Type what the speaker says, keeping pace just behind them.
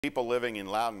People living in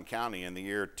Loudon County in the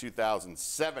year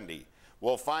 2070.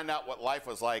 We'll find out what life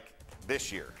was like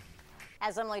this year.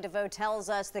 As Emily DeVoe tells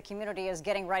us, the community is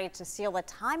getting ready to seal a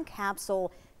time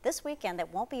capsule this weekend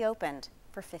that won't be opened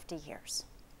for 50 years.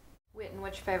 Whitten,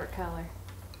 what's your favorite color?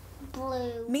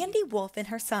 Blue. Mandy Wolf and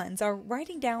her sons are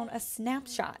writing down a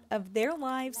snapshot of their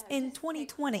lives in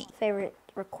 2020. Favorite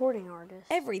recording artist?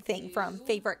 Everything from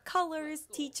favorite colors,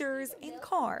 teachers, and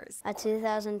cars. A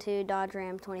 2002 Dodge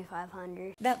Ram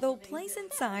 2500. That they'll place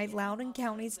inside Loudon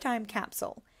County's time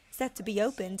capsule, set to be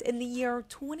opened in the year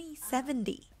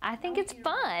 2070. I think it's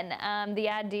fun. The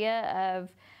idea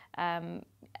of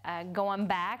going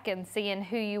back and seeing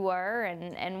who you were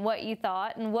and what you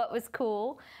thought and what was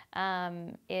cool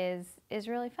is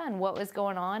really fun. What was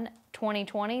going on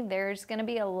 2020, there's going to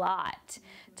be a lot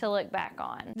to look back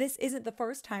on. This isn't the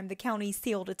first time the county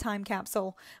sealed a time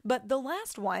capsule, but the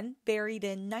last one, buried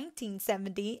in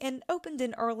 1970 and opened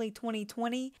in early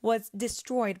 2020, was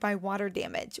destroyed by water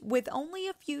damage, with only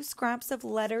a few scraps of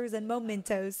letters and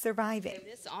mementos surviving.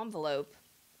 This envelope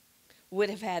would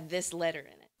have had this letter in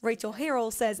it. Rachel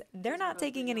Harrell says they're not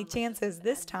taking any chances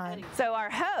this time. So our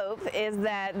hope is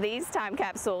that these time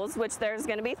capsules, which there's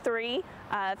going to be three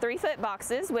 3-foot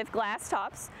boxes with glass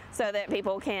tops so that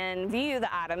people can view the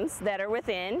items that are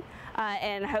within,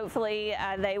 and hopefully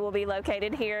they will be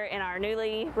located here in our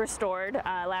newly restored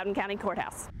Loudon County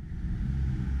Courthouse.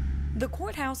 The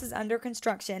courthouse is under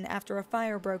construction after a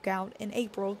fire broke out in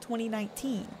April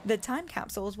 2019. The time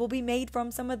capsules will be made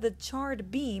from some of the charred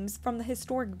beams from the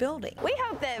historic building. We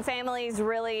hope that families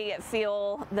really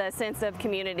feel the sense of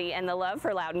community and the love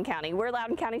for Loudon County. We're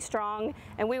Loudon County strong,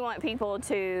 and we want people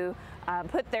to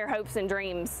put their hopes and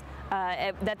dreams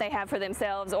that they have for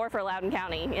themselves or for Loudon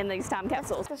County in these time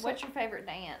capsules. What's your favorite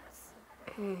dance?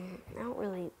 I don't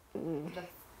really.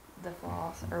 The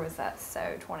floss, or was that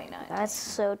So 2019? That's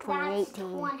So 2018. That's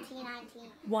 2019.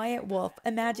 Wyatt Wolf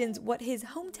imagines what his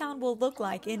hometown will look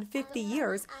like in 50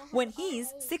 years when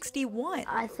he's 61.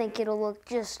 I think it'll look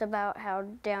just about how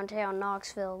downtown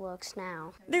Knoxville looks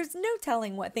now. There's no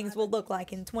telling what things will look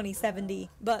like in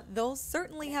 2070, but they'll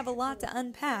certainly have a lot to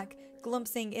unpack,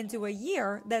 glimpsing into a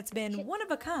year that's been one of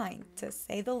a kind, to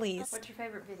say the least. What's your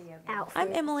favorite video game? Outfit.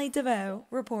 I'm Emily DeVoe,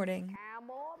 reporting.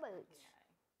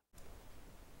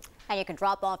 And you can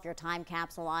drop off your time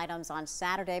capsule items on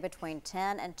Saturday between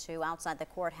 10 and 2 outside the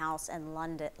courthouse in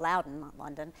Loudon, not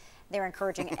London. They're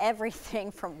encouraging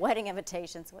everything from wedding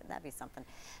invitations, wouldn't that be something,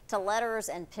 to letters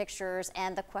and pictures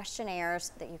and the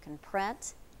questionnaires that you can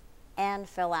print and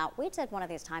fill out. We did one of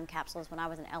these time capsules when I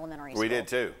was in elementary school. We did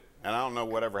too, and I don't know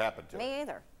whatever happened to it. Me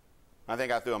either. I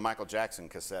think I threw a Michael Jackson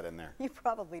cassette in there. You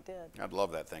probably did. I'd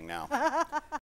love that thing now.